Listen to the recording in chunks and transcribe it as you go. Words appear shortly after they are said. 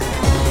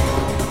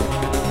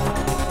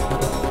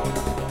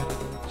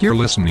You're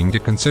listening to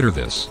Consider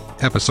This,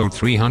 episode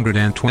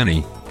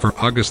 320, for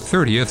August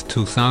 30th,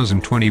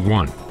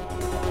 2021.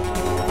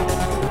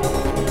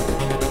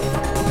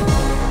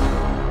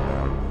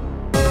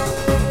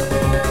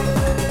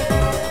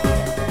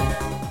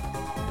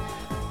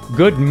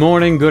 Good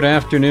morning, good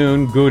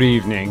afternoon, good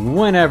evening,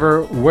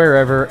 whenever,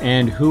 wherever,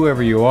 and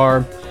whoever you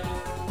are.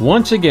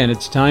 Once again,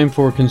 it's time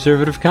for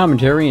conservative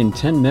commentary in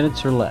 10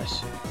 minutes or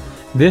less.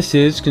 This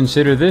is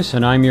Consider This,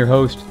 and I'm your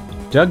host,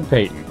 Doug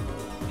Payton,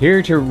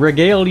 here to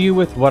regale you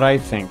with what I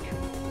think.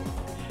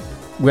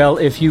 Well,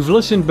 if you've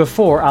listened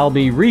before, I'll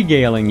be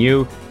regaling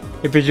you.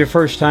 If it's your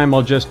first time,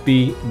 I'll just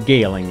be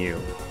galing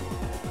you.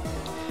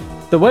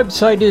 The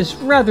website is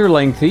rather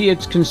lengthy.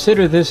 It's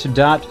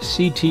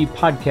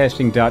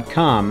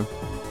considerthis.ctpodcasting.com,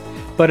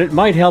 but it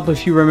might help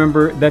if you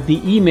remember that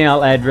the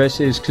email address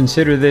is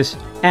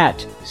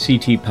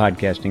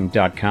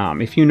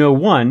considerthis@ctpodcasting.com. If you know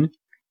one,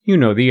 you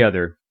know the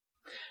other.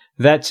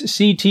 That's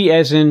CT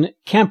as in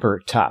camper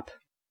top.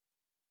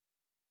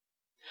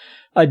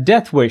 A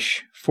death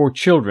wish for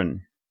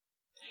children.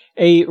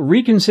 A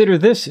Reconsider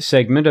This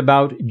segment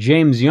about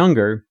James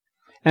Younger,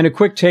 and a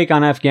quick take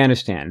on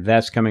Afghanistan.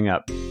 That's coming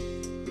up.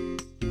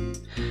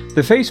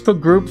 The Facebook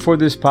group for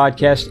this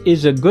podcast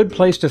is a good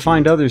place to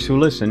find others who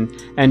listen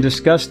and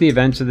discuss the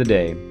events of the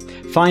day.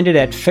 Find it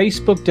at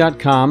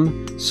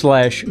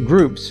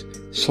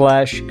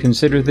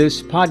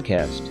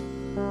facebook.com/groups/considerthispodcast.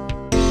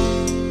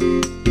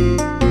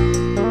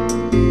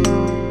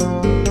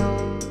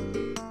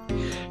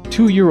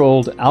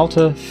 2-year-old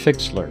Alta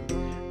Fixler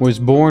was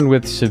born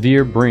with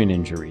severe brain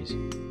injuries.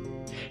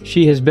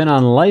 She has been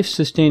on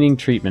life-sustaining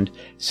treatment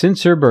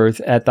since her birth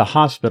at the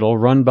hospital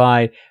run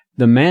by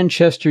the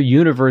Manchester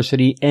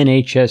University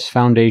NHS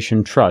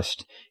Foundation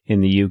Trust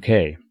in the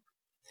UK.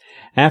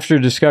 After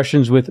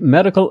discussions with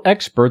medical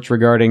experts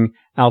regarding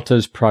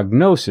Alta's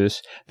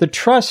prognosis, the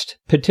Trust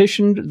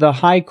petitioned the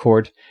High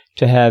Court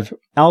to have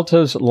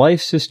Alta's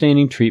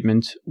life-sustaining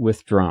treatments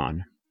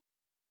withdrawn.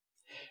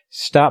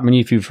 Stop me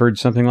if you've heard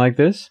something like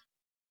this.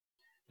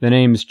 The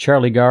names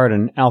Charlie Gard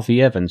and Alfie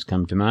Evans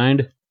come to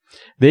mind.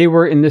 They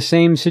were in the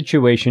same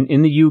situation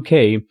in the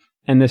UK,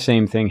 and the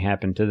same thing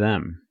happened to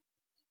them.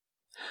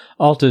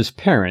 Alta's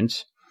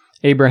parents,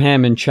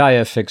 Abraham and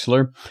Chaya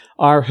Fixler,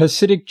 are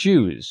Hasidic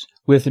Jews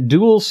with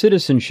dual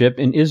citizenship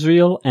in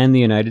Israel and the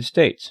United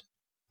States.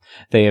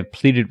 They have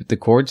pleaded with the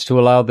courts to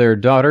allow their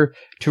daughter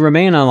to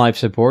remain on life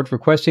support,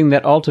 requesting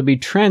that Alta be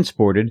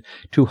transported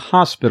to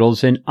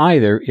hospitals in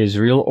either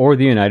Israel or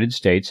the United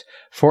States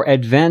for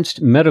advanced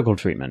medical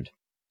treatment.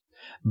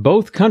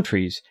 Both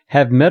countries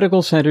have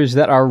medical centers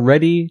that are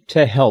ready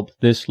to help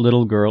this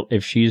little girl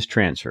if she is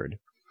transferred,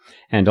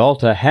 and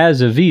Alta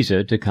has a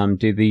visa to come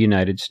to the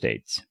United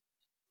States.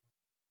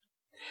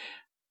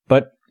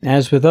 But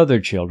as with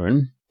other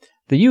children,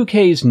 the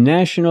UK's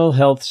National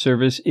Health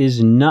Service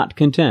is not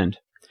content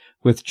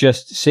with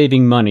just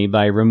saving money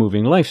by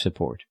removing life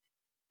support.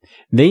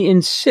 They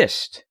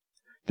insist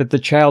that the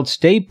child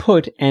stay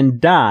put and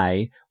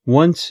die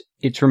once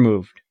it's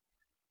removed.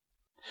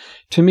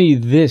 To me,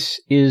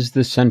 this is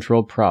the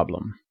central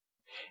problem.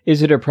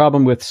 Is it a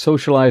problem with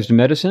socialized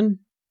medicine?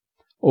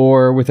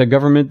 Or with a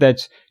government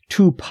that's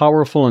too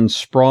powerful and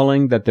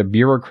sprawling that the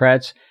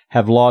bureaucrats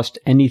have lost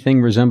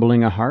anything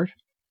resembling a heart?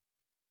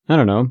 I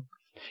don't know.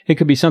 It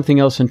could be something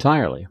else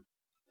entirely.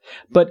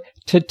 But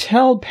to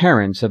tell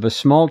parents of a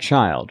small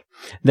child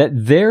that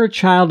their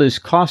child is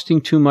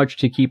costing too much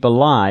to keep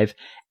alive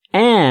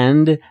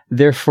and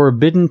they're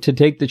forbidden to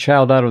take the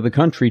child out of the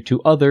country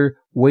to other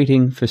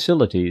waiting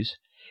facilities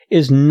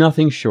is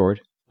nothing short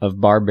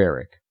of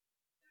barbaric.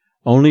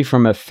 Only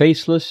from a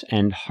faceless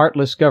and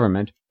heartless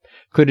government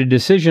could a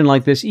decision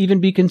like this even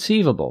be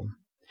conceivable.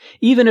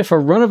 Even if a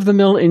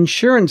run-of-the-mill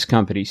insurance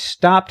company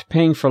stopped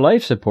paying for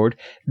life support,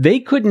 they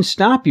couldn't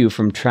stop you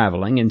from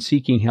traveling and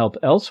seeking help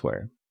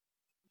elsewhere.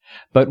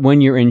 But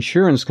when your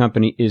insurance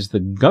company is the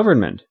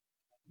government,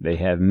 they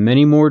have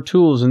many more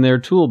tools in their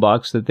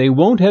toolbox that they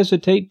won't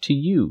hesitate to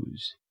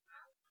use.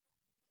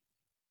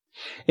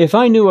 If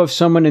I knew of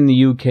someone in the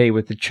UK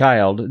with a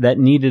child that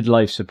needed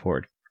life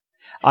support,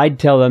 I'd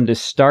tell them to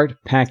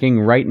start packing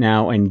right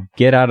now and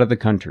get out of the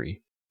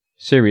country.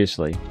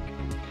 Seriously.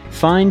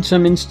 Find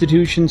some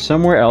institution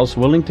somewhere else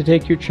willing to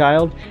take your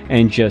child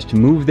and just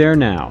move there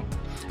now.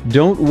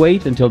 Don't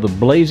wait until the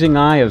blazing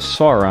eye of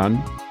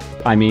Sauron,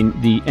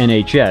 the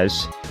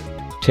NHS,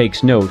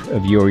 takes note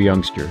of your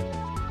youngster.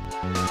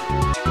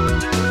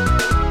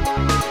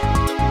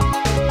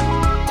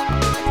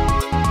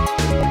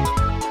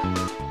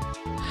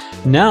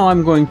 Now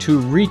I'm going to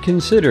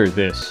reconsider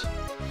this,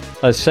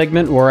 a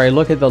segment where I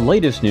look at the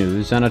latest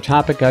news on a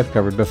topic I've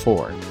covered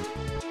before.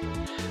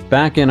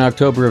 Back in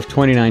October of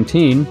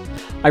 2019,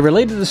 I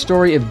related the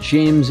story of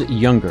James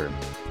Younger.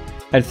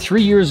 At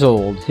 3 years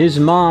old, his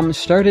mom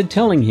started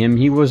telling him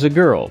he was a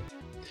girl,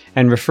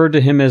 and referred to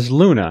him as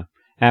Luna,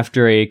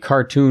 after a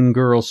cartoon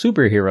girl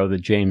superhero that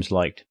James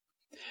liked.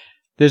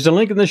 There's a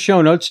link in the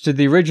show notes to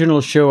the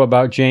original show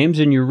about James,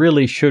 and you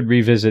really should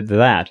revisit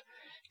that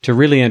to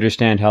really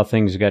understand how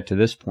things got to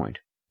this point.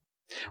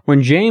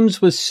 When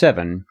James was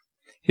 7,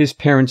 his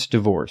parents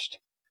divorced.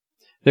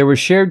 There was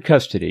shared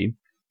custody,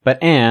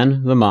 but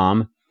Anne, the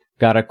mom,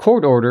 got a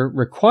court order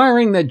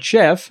requiring that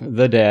Jeff,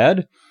 the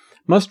dad,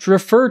 must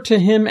refer to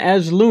him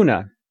as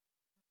Luna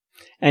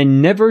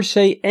and never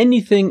say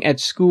anything at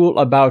school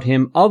about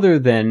him other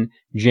than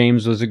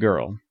James was a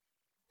girl.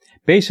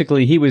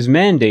 Basically, he was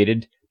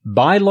mandated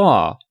by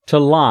law to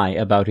lie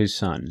about his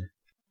son.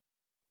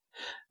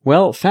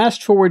 Well,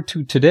 fast forward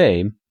to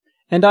today,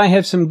 and I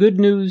have some good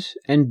news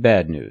and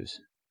bad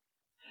news.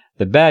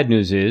 The bad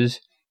news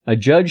is a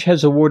judge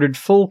has awarded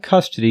full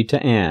custody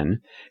to Anne,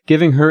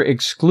 giving her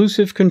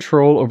exclusive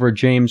control over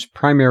James'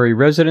 primary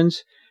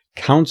residence,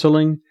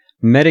 counseling,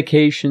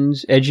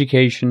 medications,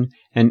 education,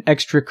 and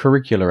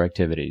extracurricular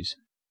activities.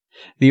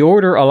 The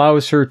order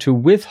allows her to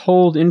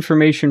withhold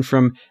information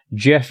from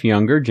Jeff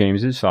Younger,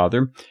 James's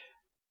father,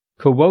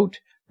 quote,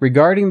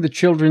 regarding the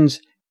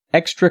children's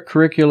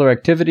extracurricular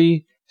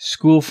activity,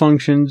 school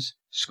functions,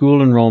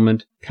 school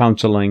enrollment,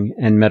 counseling,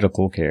 and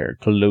medical care,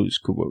 close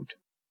quote.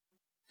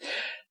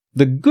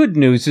 The good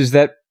news is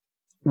that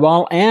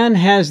while Anne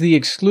has the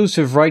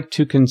exclusive right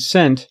to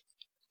consent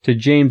to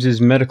James's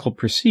medical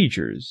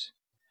procedures,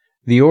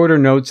 the order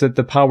notes that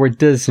the power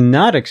does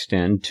not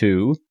extend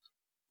to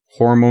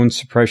hormone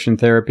suppression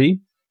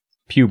therapy,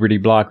 puberty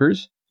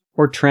blockers,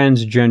 or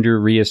transgender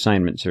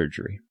reassignment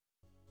surgery.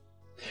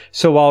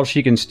 So while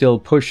she can still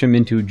push him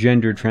into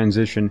gender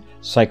transition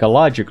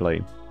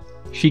psychologically,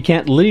 she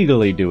can't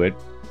legally do it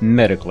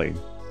medically.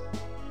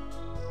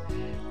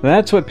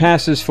 That's what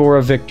passes for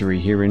a victory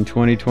here in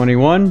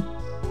 2021.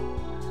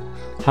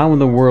 How in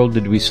the world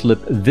did we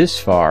slip this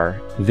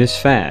far, this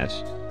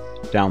fast,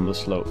 down the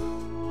slope?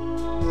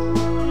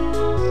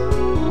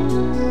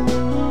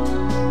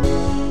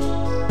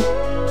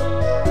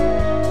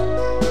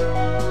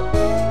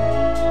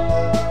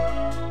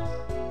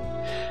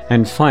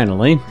 And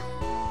finally,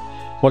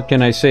 what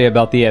can I say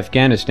about the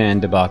Afghanistan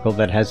debacle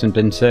that hasn't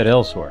been said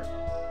elsewhere?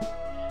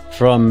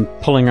 From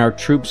pulling our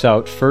troops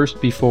out first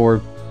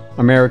before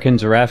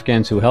Americans or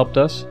Afghans who helped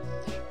us,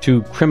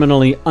 to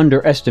criminally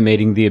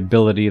underestimating the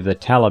ability of the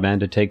Taliban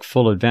to take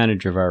full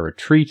advantage of our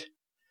retreat,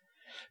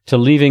 to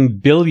leaving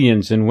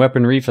billions in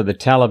weaponry for the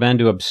Taliban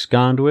to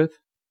abscond with,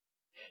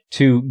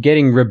 to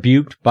getting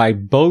rebuked by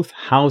both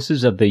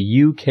houses of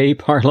the UK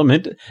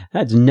Parliament,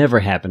 that's never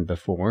happened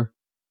before,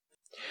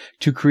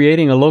 to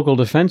creating a local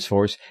defense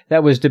force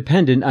that was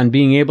dependent on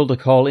being able to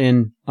call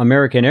in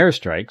American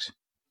airstrikes,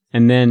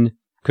 and then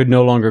could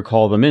no longer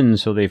call them in,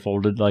 so they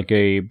folded like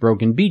a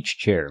broken beach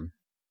chair.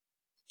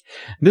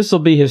 This'll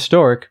be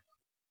historic,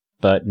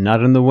 but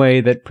not in the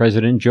way that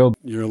President Joe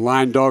You're a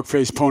lying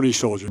dog-faced pony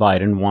soldier.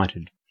 Biden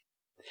wanted.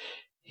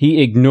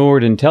 He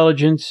ignored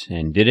intelligence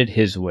and did it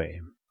his way.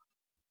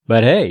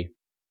 But hey,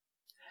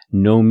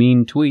 no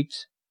mean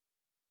tweets.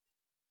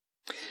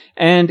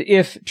 And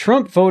if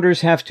Trump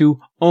voters have to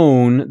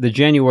own the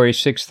January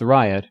 6th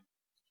riot,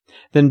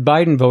 then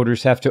Biden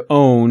voters have to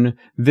own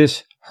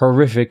this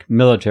horrific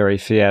military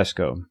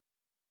fiasco.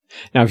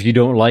 Now, if you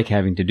don't like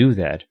having to do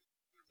that,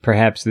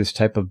 perhaps this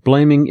type of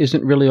blaming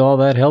isn't really all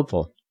that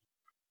helpful.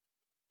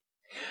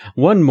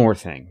 One more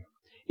thing.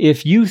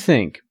 If you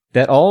think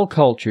that all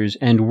cultures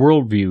and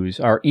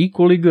worldviews are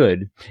equally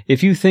good,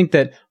 if you think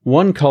that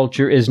one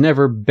culture is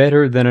never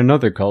better than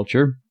another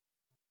culture,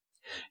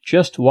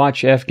 just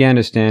watch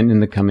Afghanistan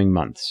in the coming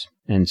months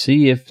and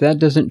see if that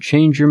doesn't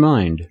change your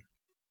mind.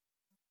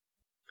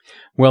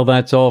 Well,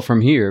 that's all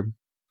from here.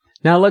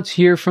 Now let's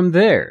hear from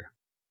there.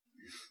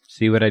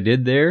 See what I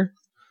did there?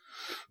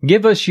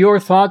 Give us your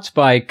thoughts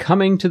by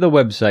coming to the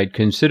website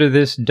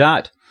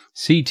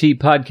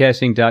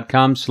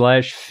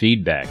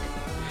considerthis.ctpodcasting.com/feedback.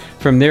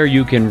 From there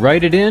you can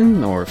write it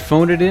in, or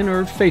phone it in,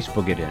 or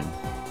Facebook it in.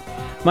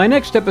 My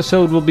next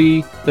episode will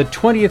be the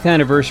 20th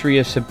anniversary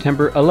of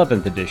September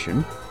 11th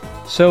edition,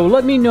 so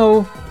let me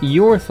know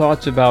your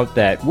thoughts about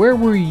that. Where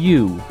were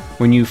you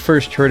when you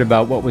first heard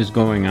about what was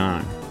going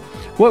on?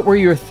 What were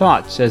your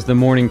thoughts as the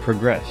morning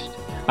progressed?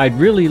 I'd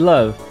really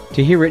love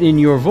to hear it in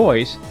your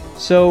voice,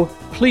 so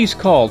please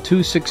call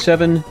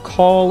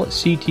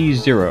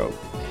 267-CALL-CT0,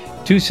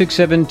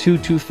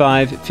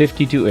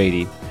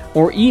 267-225-5280,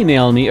 or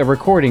email me a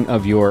recording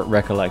of your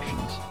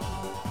recollections.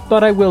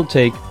 But I will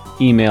take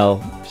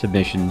email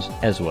submissions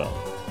as well.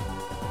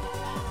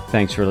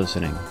 Thanks for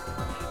listening,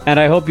 and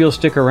I hope you'll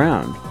stick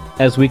around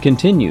as we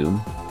continue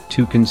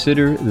to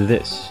consider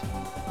this.